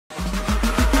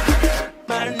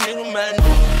nigga, man.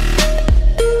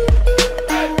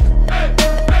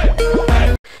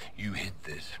 You hid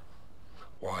this.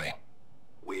 Why?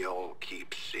 We all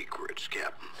keep secrets,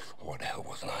 Captain. Why the hell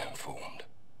wasn't I informed?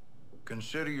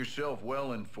 Consider yourself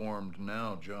well informed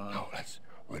now, John. Oh, that's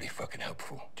really fucking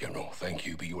helpful. General, thank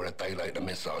you, but you were a day late to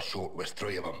miss our short list.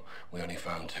 3 of them. We only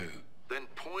found 2. Then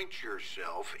point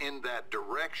yourself in that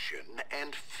direction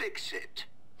and fix it.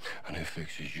 And who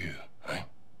fixes you, eh?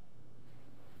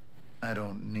 I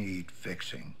don't need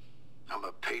fixing. I'm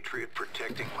a patriot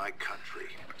protecting my country.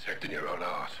 Protecting your own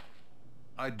art.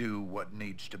 I do what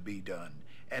needs to be done,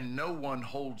 and no one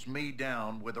holds me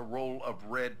down with a roll of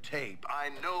red tape. I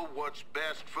know what's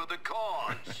best for the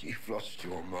cause. You've lost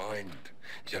your mind,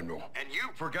 General. And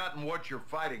you've forgotten what you're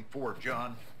fighting for,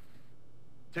 John.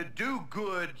 To do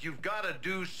good, you've got to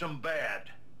do some bad.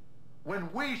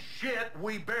 When we shit,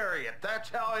 we bury it. That's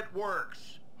how it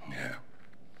works. Yeah.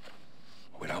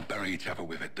 We don't bury each other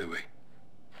with it, do we?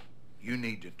 You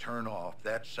need to turn off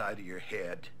that side of your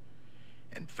head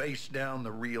and face down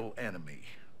the real enemy.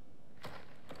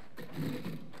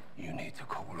 You need to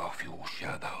call off your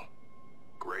shadow.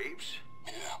 Graves?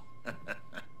 Yeah.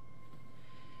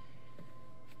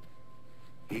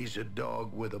 He's a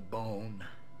dog with a bone,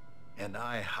 and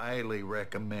I highly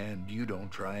recommend you don't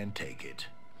try and take it.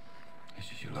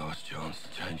 This is your last chance to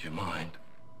change your mind.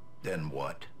 Then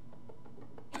what?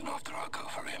 Then after I go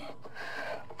for him,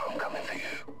 I'm coming for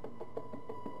you.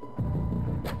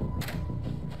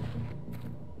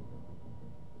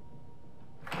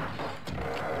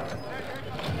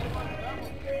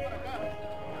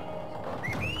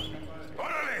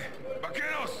 ¡Órale!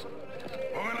 ¡Vaqueros!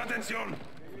 ¡Pongan atención!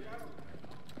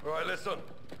 All right, listen.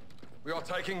 We are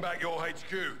taking back your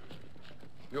HQ.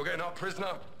 You're getting our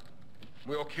prisoner.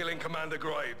 We are killing Commander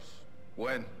Graves.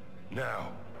 When?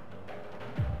 Now.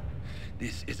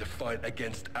 This is a fight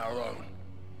against our own.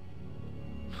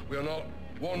 We are not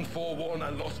 1-4-1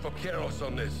 and Los Vaqueros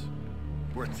on this.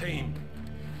 We're a team.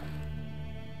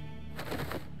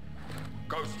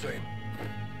 Ghost team.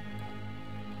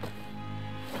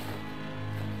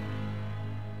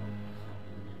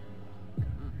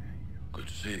 Good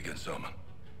to see you again, Salman.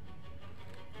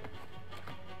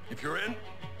 If you're in,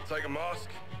 take a mask.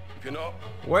 If you're not...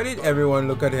 Why did everyone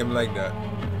look at him like that?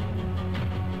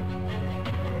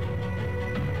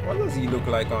 What does he look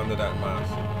like under that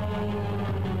mask?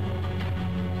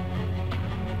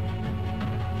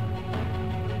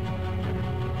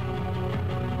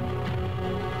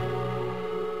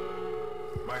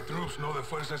 My troops know the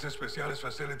Fuerzas Especiales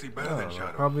facility better than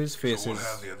Shadow. Probably his face so we'll is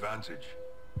have the advantage.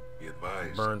 Be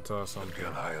advised. burnt or We'll something. be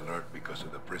on high alert because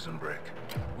of the prison break.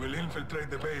 We'll infiltrate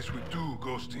the base with 2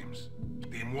 ghost teams.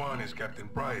 Team 1 is Captain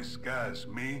Price, Gaz,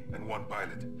 me, and 1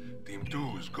 pilot. Team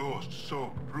 2 is Ghost,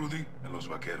 Soap, Rudy, and Los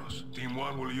Vaqueros. Team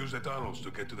 1 will use the tunnels to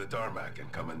get to the tarmac and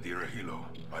commandeer a helo.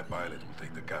 My pilot will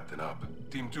take the captain up.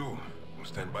 Team 2 will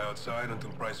stand by outside until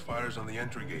Price fires on the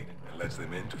entry gate and lets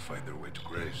them in to fight their way to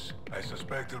Graves. I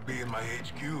suspect he'll be in my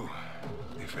HQ,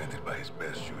 defended by his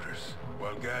best shooters.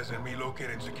 While Gaz and me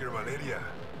locate and secure Valeria,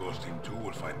 Ghost Team 2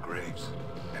 will find Graves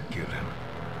and kill him.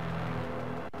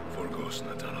 4 ghosts in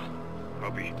the tunnel.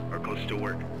 Copy. Our codes still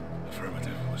work.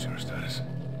 Affirmative. What's your status?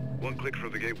 1 click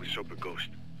from the gate with Soap and Ghost.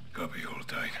 Copy. Hold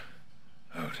tight.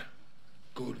 Out.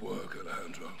 Good work,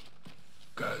 Alejandro.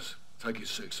 Guys, take your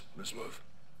 6. Let's move.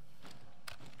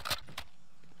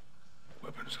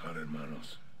 Weapons hot,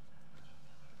 hermanos.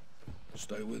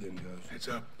 Stay with him, guys. Heads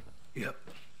up. Yep.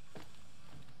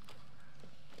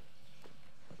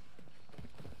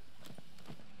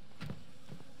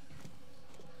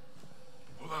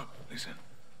 Hold up. Listen.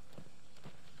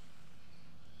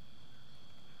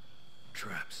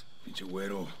 Traps. Pinche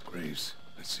güero. Graves.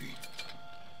 Let's see.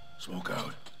 Smoke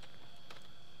out.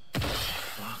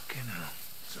 Fucking hell.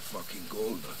 It's a fucking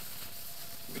goal, but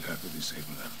We'll have to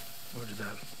disable them. Roger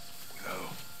that. Cuidado.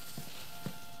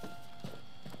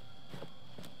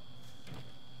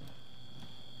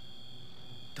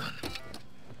 Done.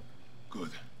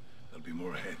 Good. There'll be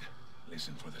more ahead.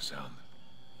 Listen for the sound.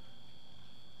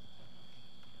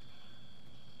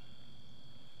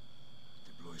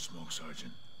 Deploy smoke,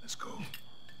 Sergeant. Let's go.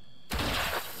 The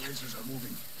lasers are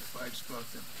moving. The pipes block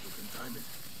them. You can time it.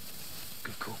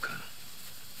 Good call, Colonel.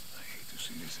 I hate to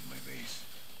see this in my base.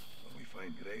 When we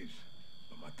find Graves,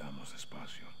 lo matamos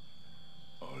despacio.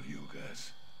 All you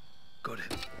guys. Got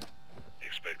it.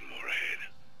 Expect more ahead.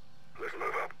 Let's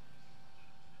move up.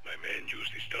 My men use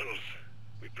these tunnels.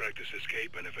 We practice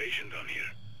escape and evasion down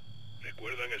here.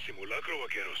 ¿Recuerdan el simulacro,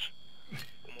 vaqueros?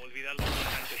 Como olvidarlo,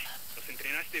 comandante. Los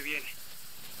entrenaste bien.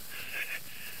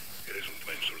 Eres un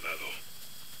buen soldado.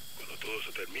 Cuando todo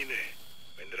se termine,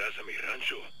 vendrás a mi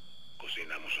rancho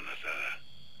Cocinamos una asada.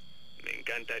 Me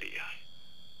encantaría.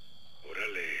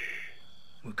 Órale.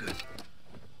 We're good.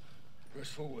 Press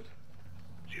forward.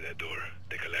 See that door?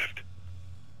 Take a left.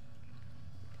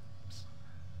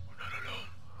 We're not alone.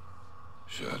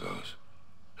 Shadows.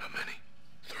 How many?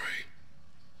 3.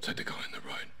 Take the guy on the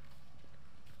right.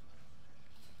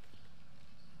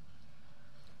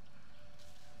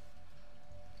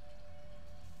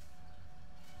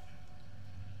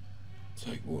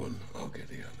 Take 1, I'll get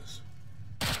the others.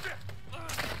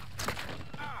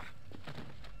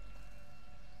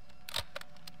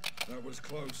 That was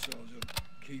close, Sergeant.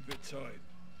 Keep it tight.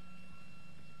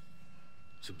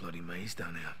 It's a bloody maze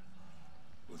down here.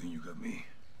 Well, then you got me.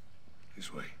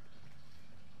 This way.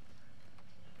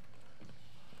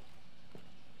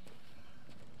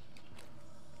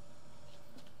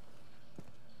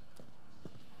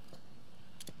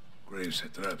 Graves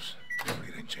set traps.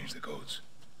 We didn't change the codes.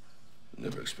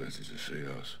 Never expected to see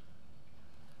us.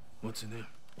 What's in there?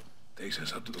 Takes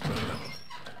us up to the ground level.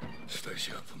 Stay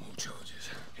sharp for more charges.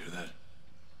 Hear that?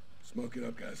 Smoke it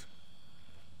up, guys.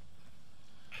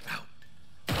 Out.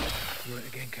 You're it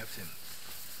again, Captain.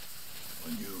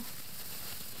 On you.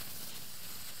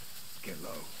 Get low.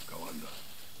 Go under.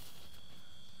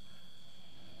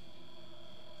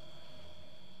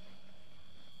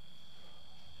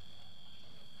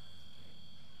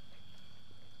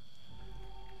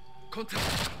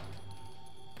 Contact.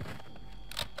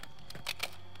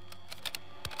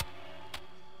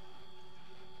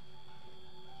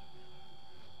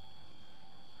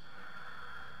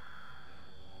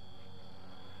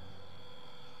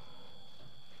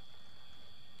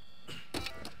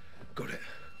 Got it.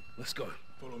 Let's go.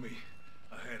 Follow me.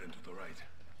 Ahead and to the right.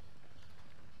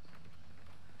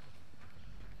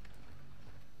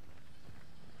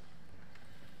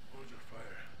 Hold your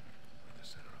fire at the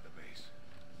center of the base.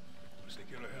 We'll sneak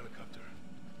in a helicopter.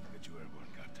 Get you airborne,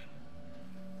 Captain.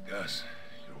 Gus,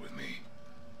 you're with me.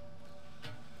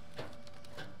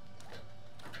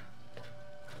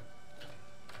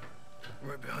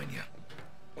 Right behind you.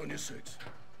 On your suits.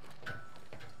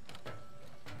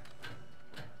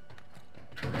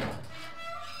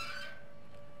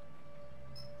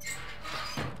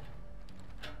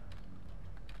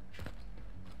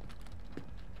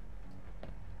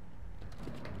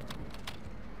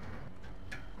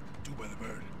 Two by the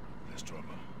bird. Let's drop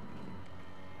him.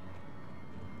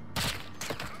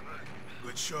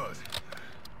 Good shot.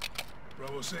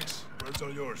 Bravo 6, birds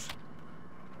are yours.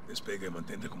 Despegue,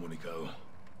 mantente comunicado.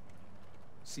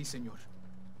 Sí, señor.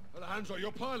 Alejandro,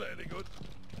 your pilot any good?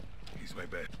 He's my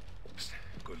best.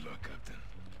 Good luck, Captain.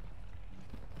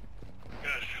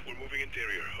 Gus, we're moving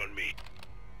interior. On me.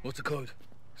 What's the code?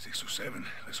 627.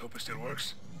 Let's hope it still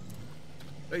works.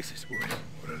 Basis, we're in.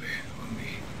 Orale, on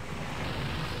me.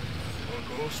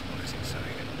 One goes, one is inside.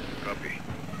 Copy.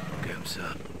 Okay, I'm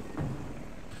sir.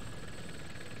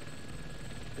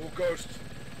 All ghosts.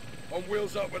 On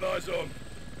wheels up with eyes on.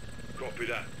 Copy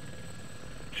that.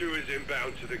 2 is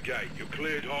inbound to the gate. You're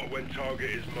cleared hot when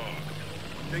target is marked.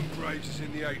 Think Graves is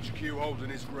in the HQ holding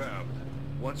his ground.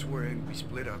 Once we're in, we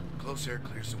split up. Close air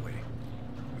clears the way.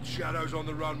 With Shadows on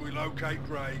the run, we locate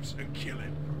Graves and kill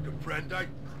him. Comprende?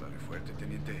 Claro y fuerte,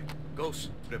 teniente. Ghosts,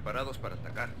 preparados para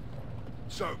atacar.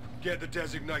 So, get the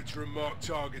designator and mark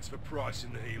targets for Price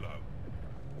in the helo.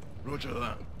 Roger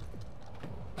that.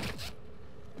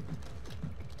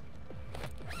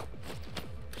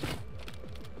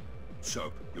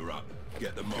 Soap, you're up.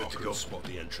 Get the marker and spot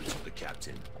the entrance of the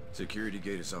captain. Security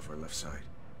gate is off our left side.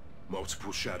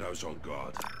 Multiple Shadows on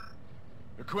guard.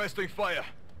 Requesting fire.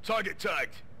 Target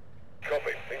tagged.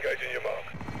 Copy. Engaging your mark.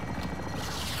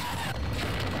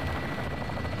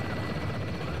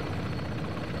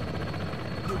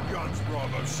 Good guns,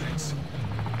 Bravo 6.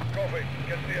 Copy.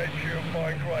 Get to the HQ and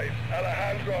find Graves.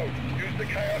 Alejandro, use the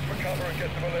chaos for cover and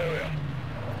get to Valeria.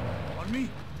 On me.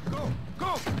 Go!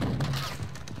 Go!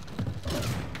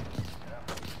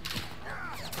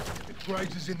 If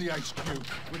Graves is in the HQ,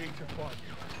 we need to find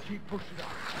you. Keep pushing up.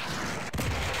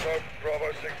 So,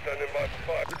 Bravo 6 standing by for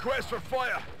fire. Request for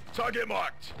fire. Target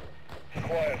marked.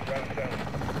 Quiet, round down.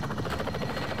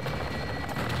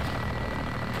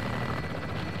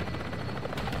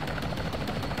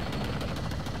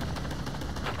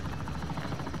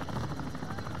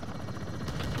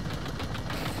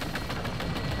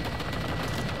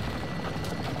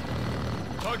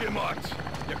 Target marked.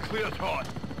 You're cleared hot.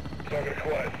 Target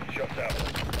quiet. Shots out.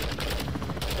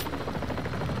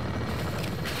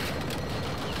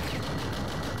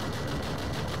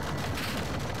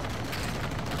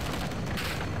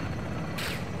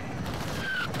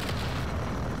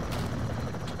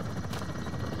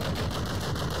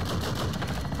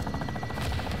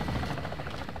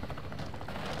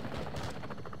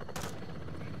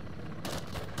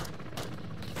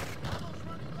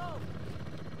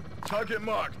 Target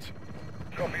marked.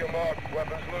 Copy your mark.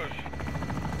 Weapons loose.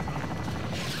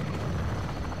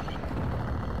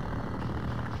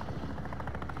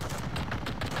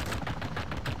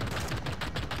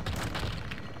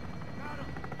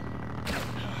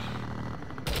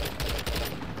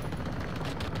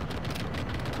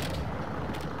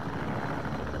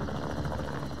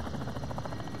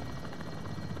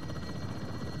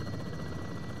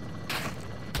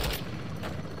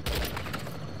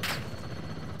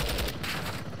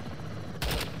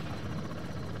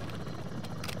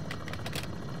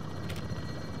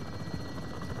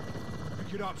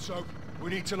 Pick it up, Soap. We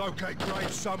need to locate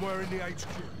Graves somewhere in the HQ.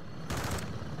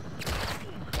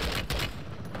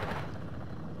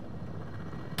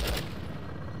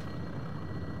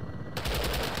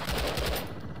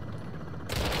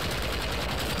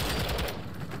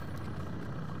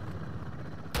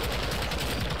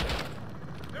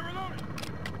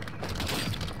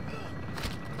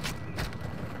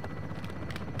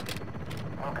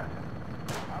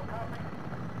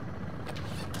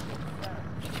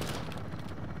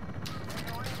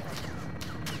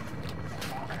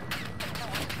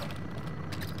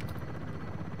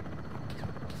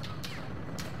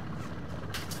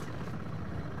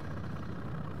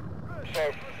 So,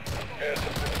 here's the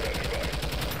standing by.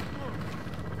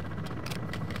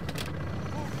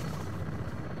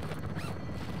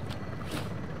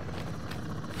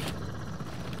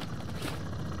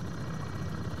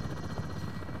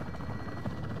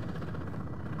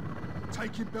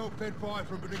 Taking belt-fed fire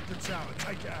from beneath the tower.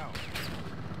 Take it out.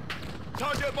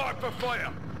 Target marked for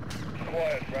fire.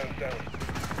 Quiet, round down.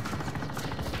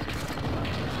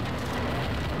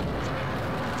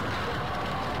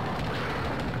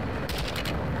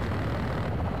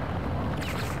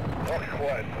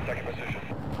 Quiet, taking position.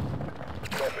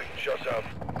 Copy, shots out.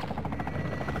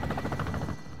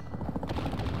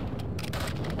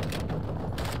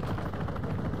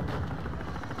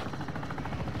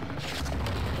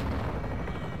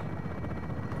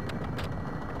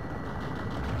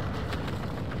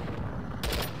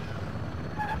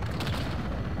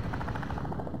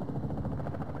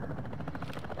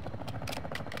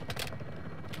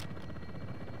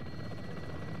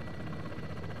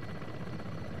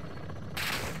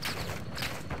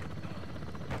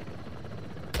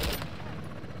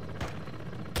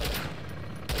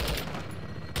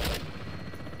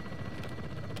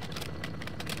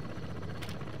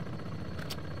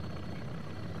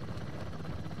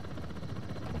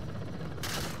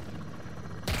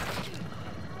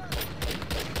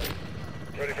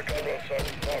 Ready for gunroll,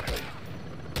 Sergeant. Markers.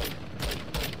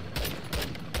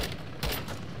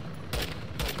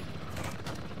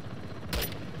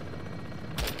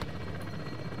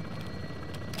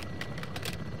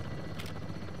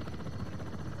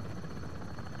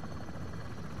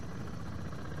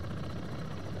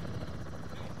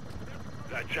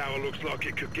 That tower looks like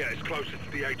it could get us closer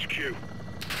to the HQ.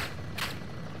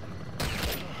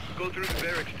 Go through the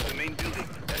barracks to the main building.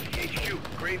 That's the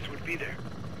HQ. Graves would be there.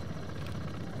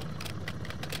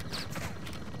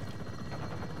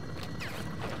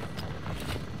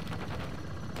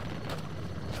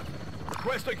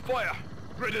 Requesting fire.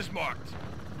 Grid is marked.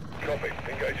 Copy.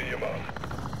 Engaging your mark.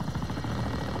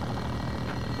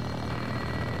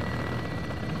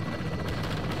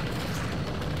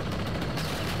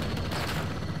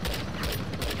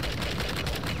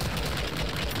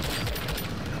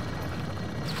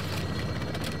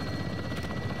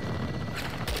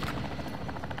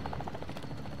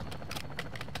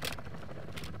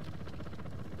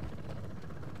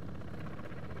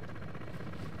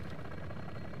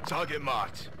 Target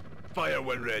marked. Fire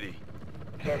when ready.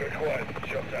 Target quiet.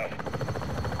 Shots out.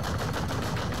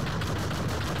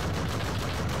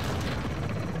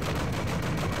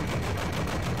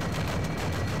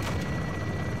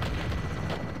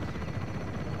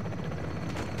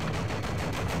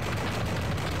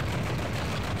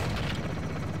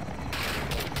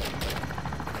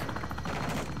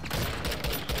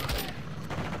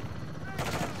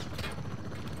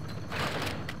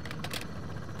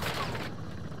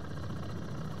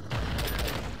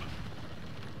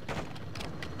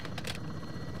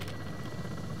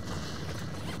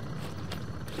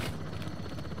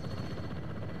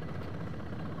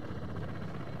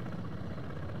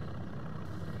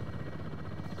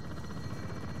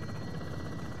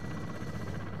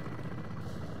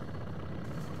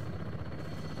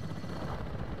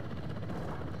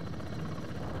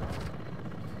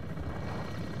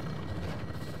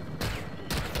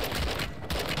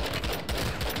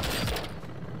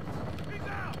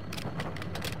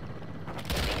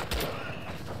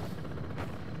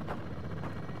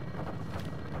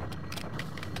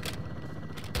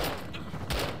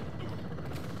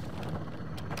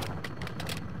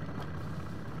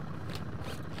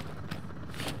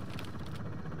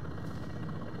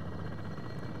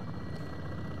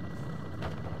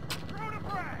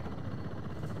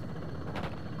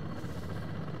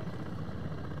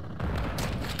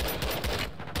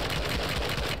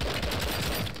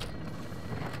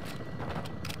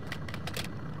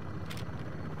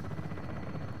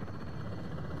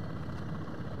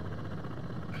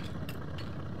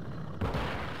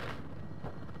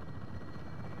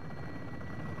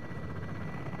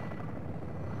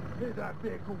 Hit that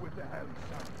vehicle with the heli,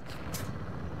 son.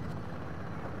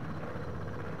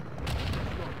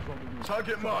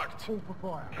 Target marked.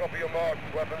 Copy your mark.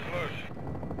 Weapons loose.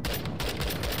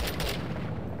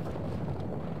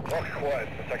 Rock's quiet.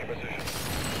 Attack position.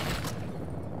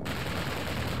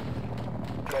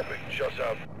 Copy. Shots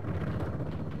out.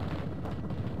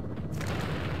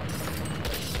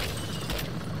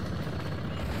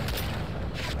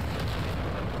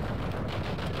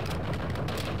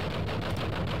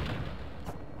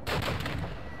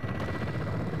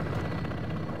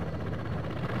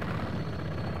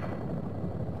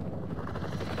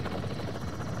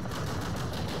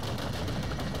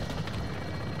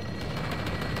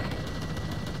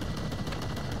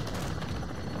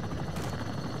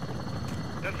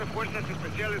 That's the Fuerzas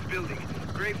Especiales building.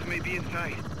 Graves may be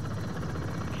inside.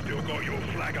 Still got your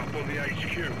flag up on the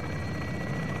HQ.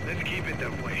 Let's keep it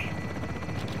that way.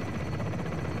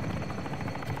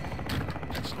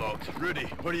 It's locked. Rudy,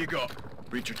 what do you got?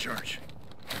 Breach of church.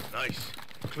 Nice.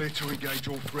 Clear to engage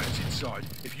all threats inside.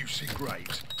 If you see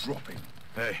Graves, drop him.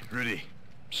 Hey, Rudy.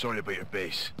 Sorry about your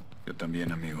base. Yo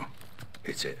también, amigo.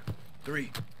 Hits it.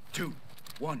 3, 2,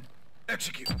 1.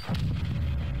 Execute.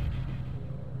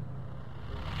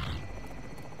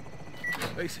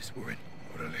 Bases, we're in.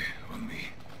 Orale, on me.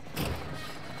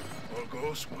 All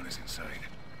goes, one is inside.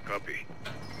 Copy.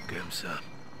 Get him, sir.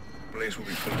 Place will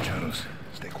be full of shadows.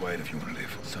 Stay quiet if you want to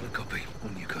live. Solid copy.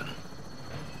 On you, Colonel.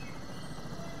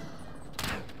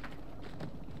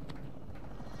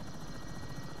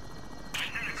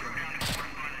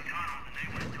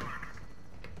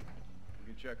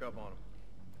 We can check up on him.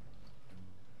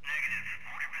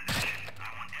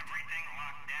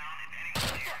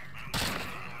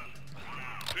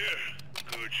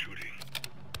 Good shooting.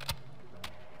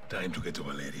 Time to get to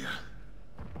Valeria.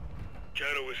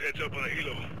 Shadow is heads up on a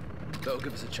helo. That'll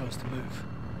give us a chance to move.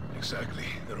 Exactly.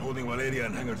 They're holding Valeria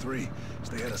in Hangar 3.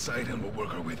 Stay out of sight and we'll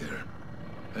work our way there.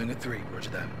 Hangar 3, roger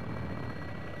that.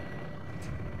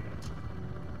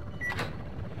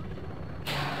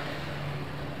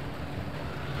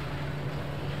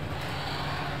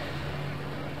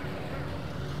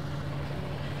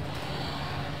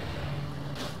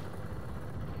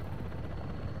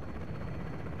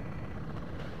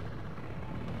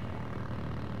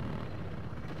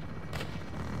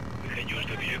 Use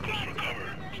the vehicles for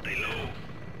cover. Stay low.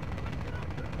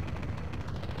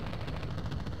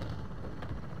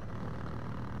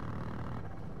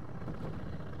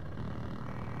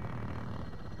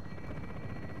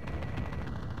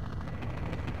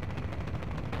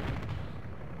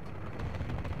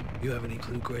 You have any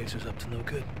clue Graves was up to no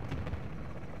good?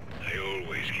 I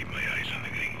always keep my eyes on the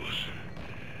gringos.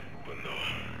 But no,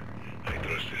 I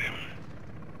trusted him.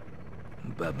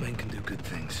 Bad men can do good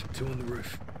things. 2 on the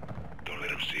roof. Don't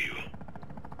let him see you.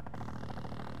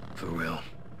 For real.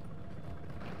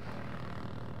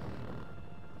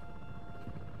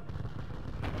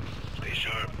 Stay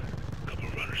sharp. Couple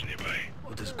runners nearby.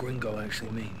 What does gringo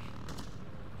actually mean?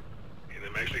 In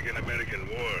the Mexican-American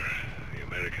War, the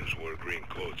Americans wore green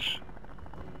coats.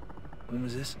 When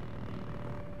was this?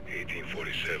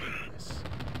 1847.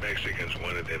 Mexicans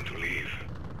wanted them to leave.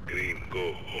 Green,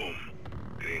 go home.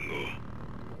 Gringo.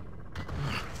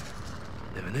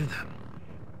 Never knew that.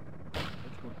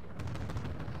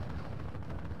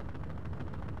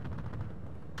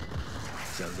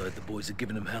 Sounds like the boys are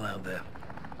giving him hell out there.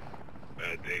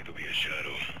 Bad day to be a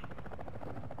shadow.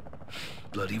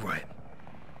 Bloody right.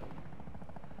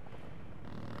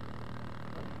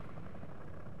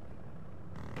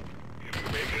 If you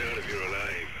make it out of here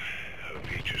alive, I'll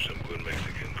teach you some good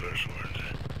Mexican curse words.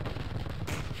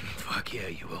 Fuck yeah,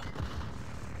 you will.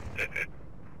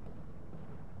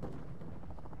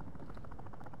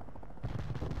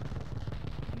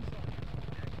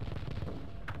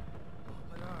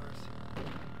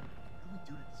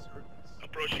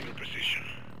 Approaching your position.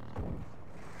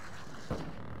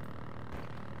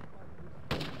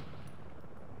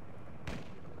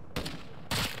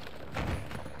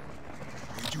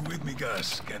 Need you with me,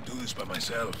 Gus. Can't do this by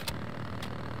myself.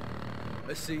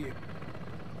 I see you.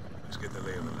 Let's get the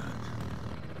lay of the land.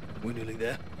 We're nearly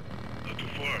there. Not too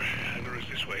far. Hangar is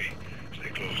this way. Stay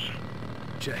close.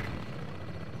 Check.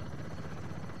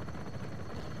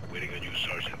 Waiting on you,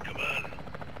 Sergeant. Come on.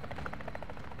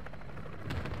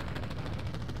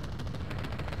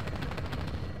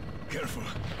 Careful.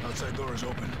 Outside door is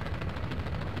open.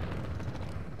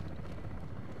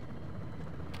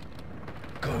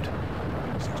 Code.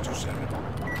 627.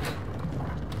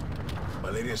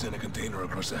 Valeria's in a container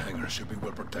across the hangar. Should be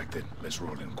well protected. Let's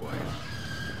roll in quiet.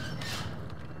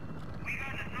 We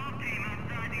got the SWAT team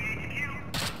outside the HQ.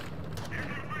 There's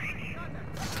a breach.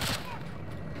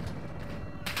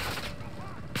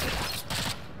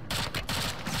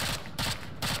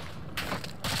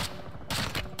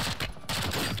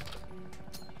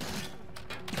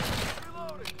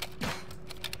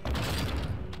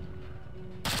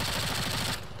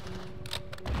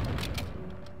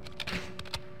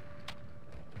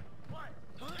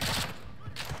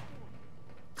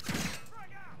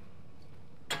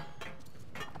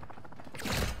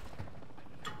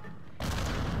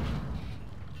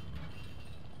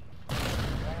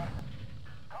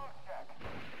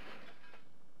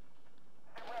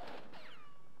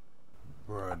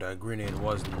 That grenade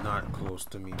was not close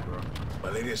to me, bro.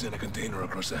 Valeria's in a container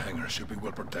across the hangar. Should be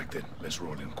well protected. Let's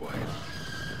roll in quiet.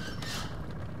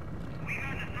 We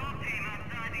got the assault team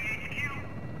outside the HQ.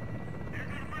 They're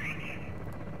gonna breach.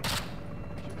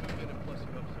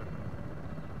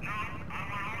 No, I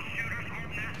want all shooters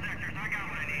holding their sectors. I got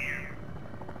one in here.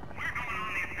 We're going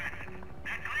on the offensive.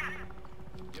 That clear?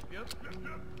 Yep.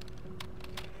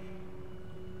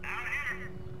 Out here.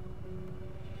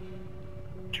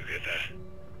 Did you get that?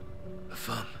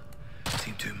 Affirm.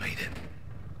 Team 2 made it.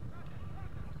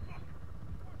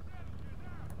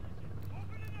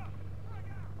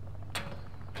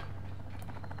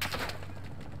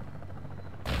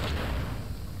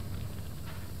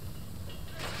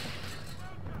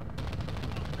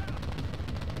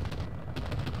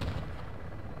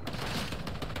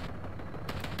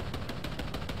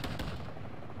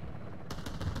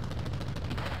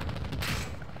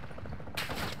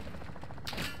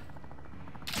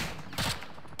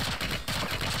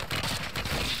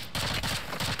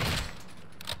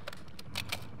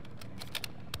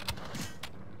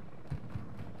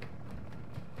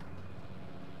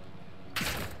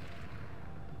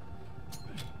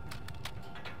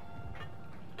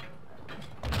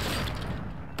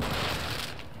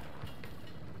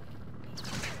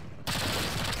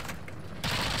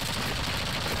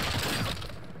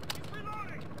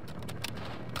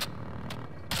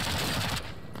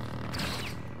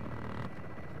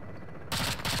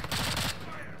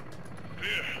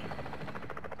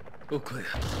 All clear.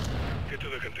 Get to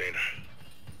the container.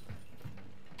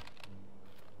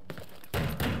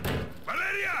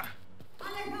 Valeria!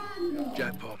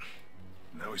 Jackpot.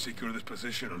 Now we secure this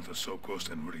position until Soap Coast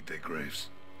and Woody take Graves.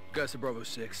 Guys to Bravo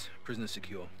 6. Prisoner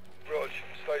secure. Rog,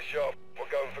 stay sharp.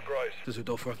 We're going for Graves. Does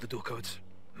Rodolfo have the door codes?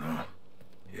 No.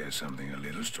 He has something a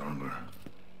little stronger.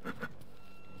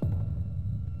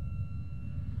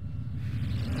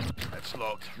 That's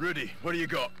locked. Rudy, what do you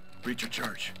got? Breach of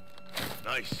church.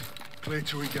 Nice. Clear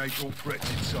to engage all threats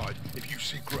inside. If you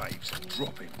see Graves,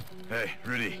 drop him. Hey,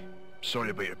 Rudy. Sorry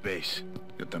about your base.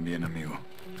 Yo también, amigo.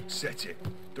 Set it.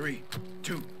 3,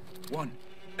 2, 1.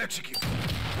 Execute.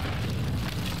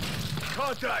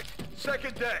 Contact!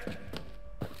 Second deck!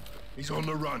 He's on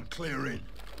the run. Clear in.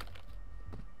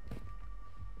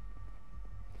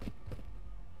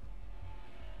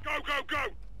 Go, go, go!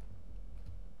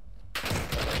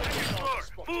 Second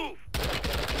floor, move!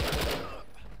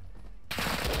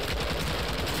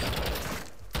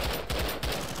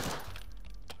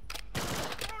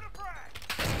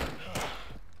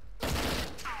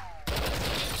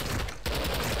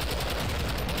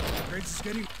 Graves is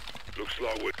getting... Looks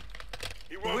like we...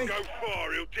 He won't go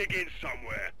far, he'll dig in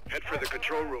somewhere. Head for the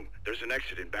control room. There's an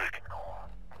exit in back.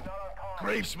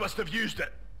 Graves must have used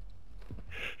it.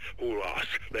 All ours.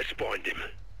 Let's find him.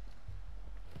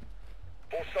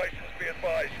 All stations be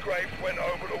advised. Graves went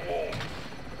over the wall.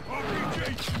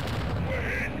 RPG! We're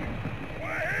hit!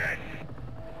 We're hit!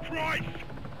 Price!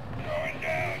 Going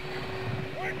down!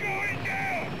 We're going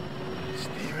down!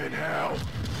 Stephen, hell!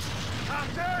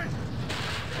 Captain!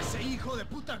 Ese hijo de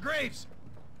puta Graves!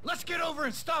 Let's get over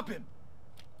and stop him!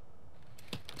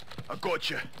 I got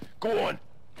you. Go on.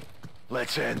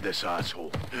 Let's end this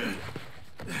asshole.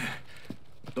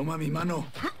 Toma mi mano.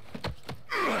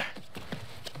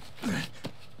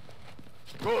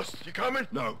 Ghost, you coming?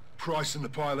 No. Price and the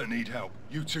pilot need help.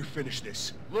 You two finish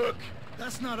this. Look.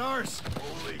 That's not ours!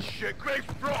 Holy shit, Graves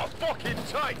brought a fucking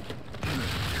tank!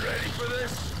 You ready for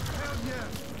this? Hell yeah!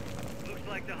 Looks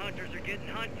like the hunters are getting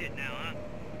hunted now, huh?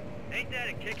 Ain't that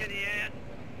a kick in the ass?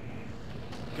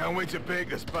 Can't wait to bake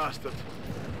this bastard.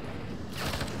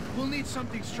 We'll need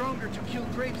something stronger to kill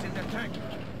Graves in that tank.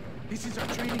 This is our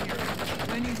training area.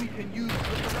 Plenty we can use.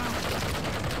 Look around.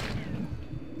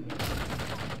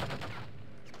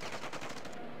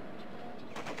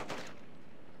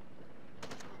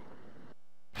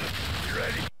 You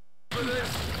ready for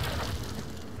this?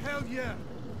 Hell yeah!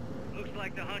 Looks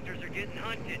like the hunters are getting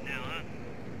hunted now, huh?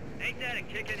 Ain't that a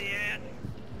kick in the ass?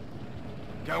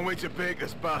 Can't wait to bake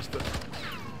this bastard.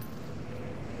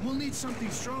 We'll need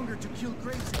something stronger to kill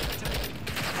Graves in that tank.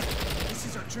 This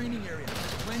is our training area.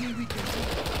 Plenty we can do.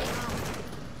 Look around.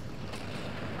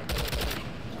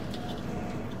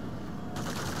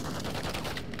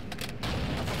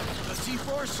 The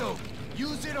C4 soap.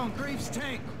 Use it on Graves'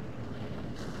 tank.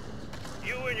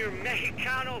 You and your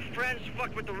Mexicano friends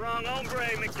fucked with the wrong hombre,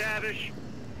 McTavish.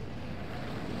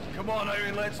 Come on,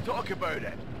 Irene, let's talk about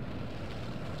it.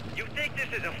 You think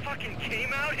this is a fucking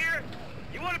game out here?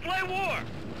 You want to play war?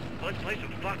 Let's play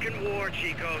some fucking war,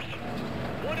 Chicos.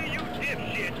 One of you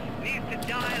dipshits needs to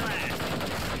die last.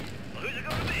 Well, who's it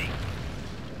gonna be?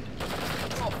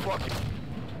 Oh, fuck it.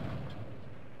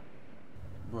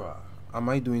 Am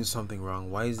I doing something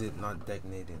wrong? Why is it not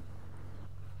detonating?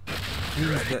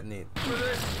 Please detonate.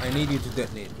 I need you to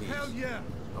detonate, please. Hell yeah!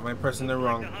 Am I pressing the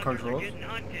wrong controls? Getting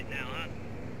hunted now, huh?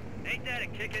 Ain't that a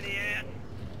kick in the ass?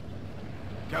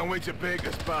 Can't wait to bake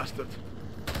this bastard.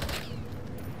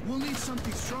 We'll need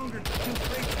something stronger to kill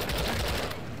Craig.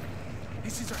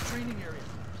 This is our training area.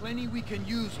 Plenty we can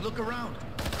use. Look around.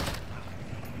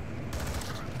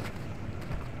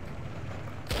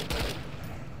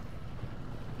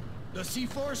 The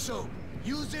C4 soap.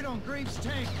 Use it on Graves'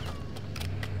 tank.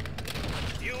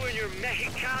 You and your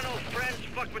Mexicano friends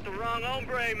fucked with the wrong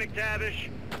hombre,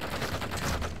 McTavish.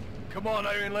 Come on,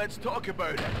 Aaron, let's talk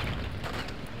about it.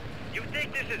 You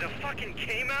think this is a fucking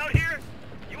game out here?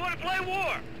 You want to play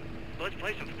war? Let's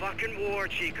play some fucking war,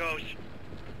 Chicos.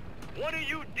 One of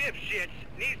you dipshits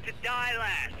needs to die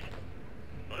last.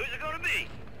 Well, who's it gonna be?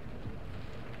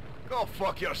 Go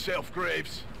fuck yourself,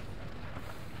 Graves.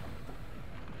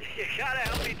 You gotta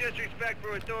help me disrespect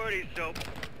for authorities, Soap.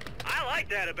 I like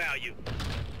that about you.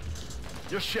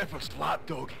 You're Shepard's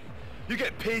lapdog. You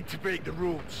get paid to break the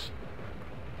rules.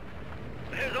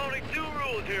 There's only 2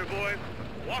 rules here, boy.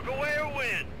 Walk away or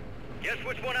win. Guess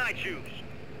which one I choose.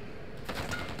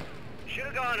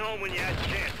 Should've gone home when you had the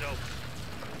chance, Soap.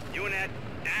 You and that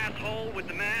asshole with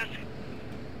the mask?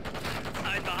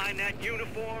 Hide behind that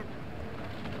uniform?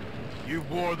 You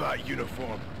wore that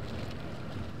uniform.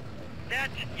 That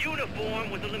uniform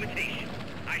was a limitation.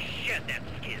 I shed that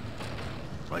skin.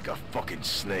 Like a fucking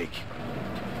snake.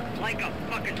 Like a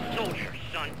fucking soldier,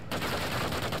 son.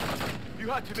 You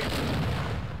had to be...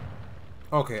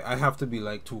 Okay, I have to be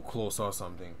like too close or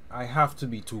something. I have to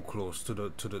be too close to the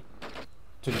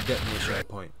detonation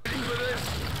point.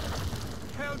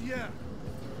 Hell yeah!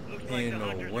 Looks like Ain't the no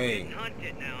hunters way. are getting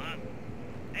hunted now, huh?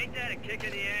 Ain't that a kick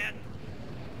in the ass?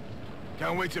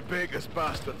 Can't wait to bake this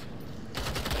bastard.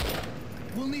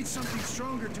 We'll need something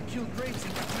stronger to kill Graves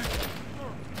and protect him.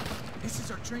 This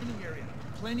is our training area.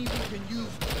 Plenty we can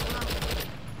use. Look around.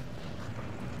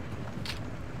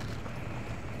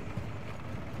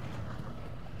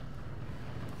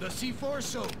 The C4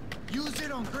 soap. Use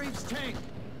it on Graves' tank.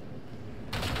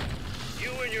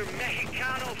 You and your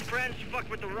Mexicano friends fucked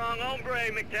with the wrong hombre,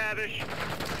 McTavish.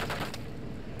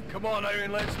 Come on,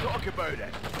 Aaron, let's talk about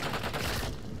it.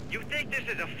 You think this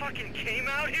is a fucking game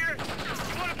out here?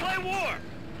 You want to play war?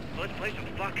 Let's play some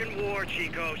fucking war,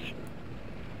 Chicos.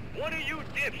 One of you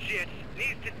dipshits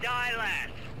needs to die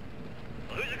last.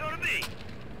 Well, who's it gonna be?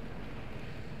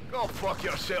 Go fuck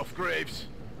yourself, Graves.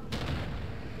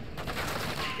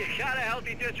 You got a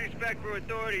healthy disrespect for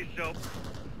authorities, Soap.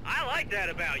 I like that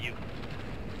about you.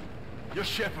 You're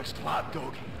Shepard's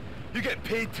lapdog. You get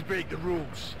paid to break the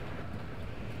rules.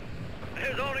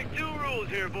 There's only 2 rules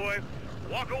here, boy.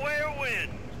 Walk away or win.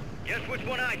 Guess which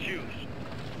one I choose.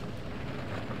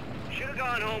 Should've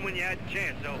gone home when you had the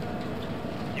chance, though.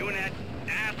 You and that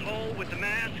asshole with the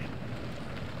mask?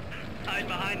 Hide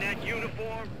behind that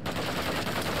uniform?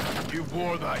 You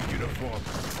wore that uniform.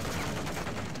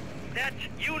 That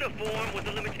uniform was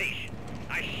a limitation.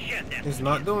 I shed that. It's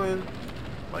not doing.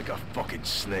 Like a fucking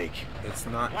snake. It's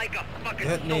not Like a fucking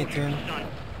detonating. soldier, son.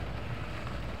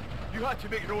 You had to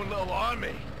make your own little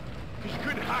army. Because you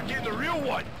couldn't hack in the real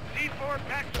one. C4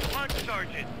 packs a punch,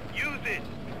 Sergeant. Use it.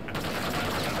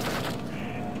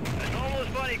 That's almost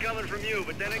funny coming from you,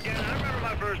 but then again, I remember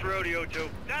my first rodeo, too.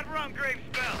 That rum grape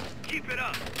spell. Keep it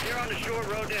up. You're on the short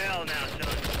road to hell now, son.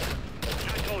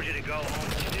 I told you to go home,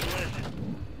 but you didn't listen.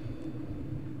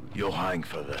 You'll hang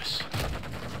for this.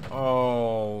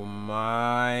 Oh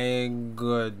my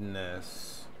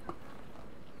goodness.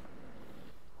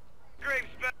 Grape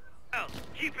spell.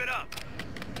 Keep it up.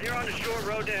 You're on the short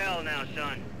road to hell now,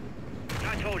 son.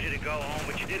 I told you to go home,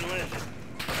 but you didn't listen.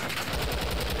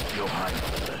 You'll hang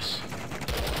for this.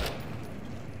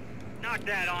 Knock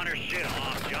that honor shit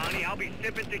off, Johnny. I'll be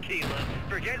sipping tequila,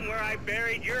 forgetting where I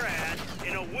buried your ass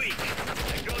in a week.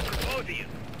 That goes for both of you.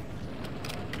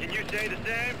 Can you say the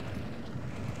same?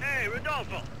 Hey,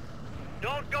 Rodolfo.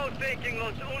 Don't go thinking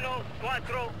los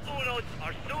 1-4-1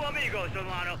 are su amigos,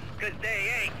 hermano, because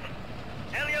they ain't.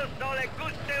 Ellos no le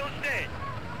guste usted.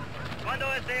 Cuando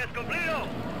este es cumplido,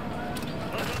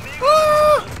 los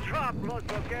amigos drop los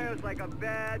bloqueos like a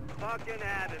bad fucking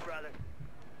habit, brother.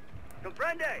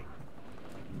 Comprende?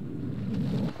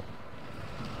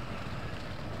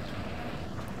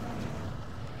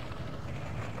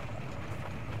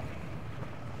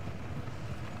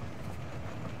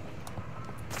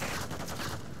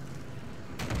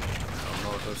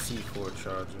 The C4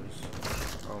 charges.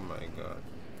 Oh my god.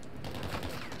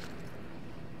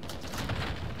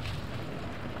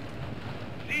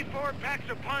 C4 packs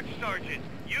a punch, Sergeant.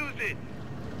 Use it.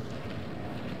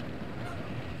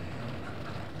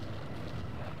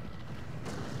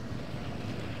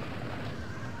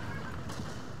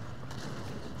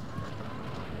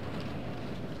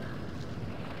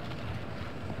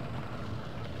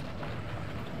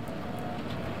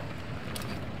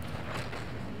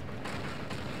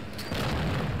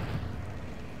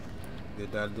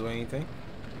 Did that do anything?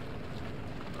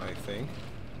 I think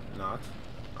not.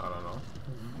 I don't know.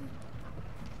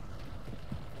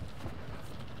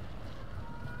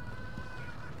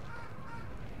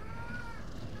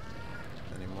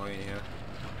 Any more in here?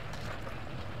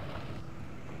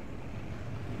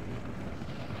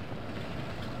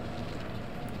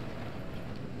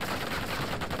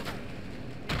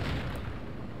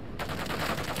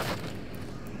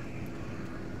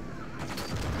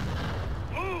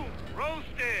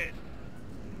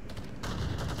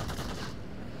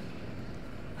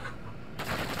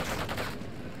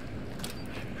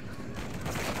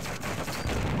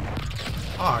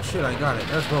 Oh shit, I got it.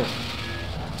 Let's go.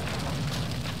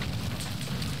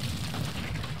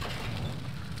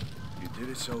 You did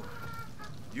it, so?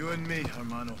 You and me,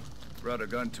 hermano, brought a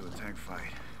gun to a tank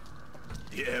fight.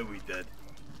 Yeah, we did.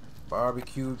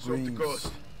 Barbecue So up the greens.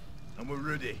 coast. And we're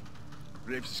ready.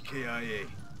 Graves is KIA.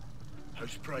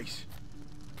 How's Price?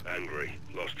 Angry.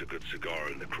 Lost a good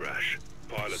cigar in the crash.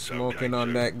 Pilot's Smoking okay on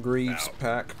too. that Greaves Out.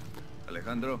 pack.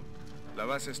 Alejandro, la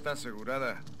base está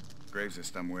asegurada. Graves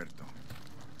está muerto.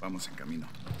 Vamos en camino.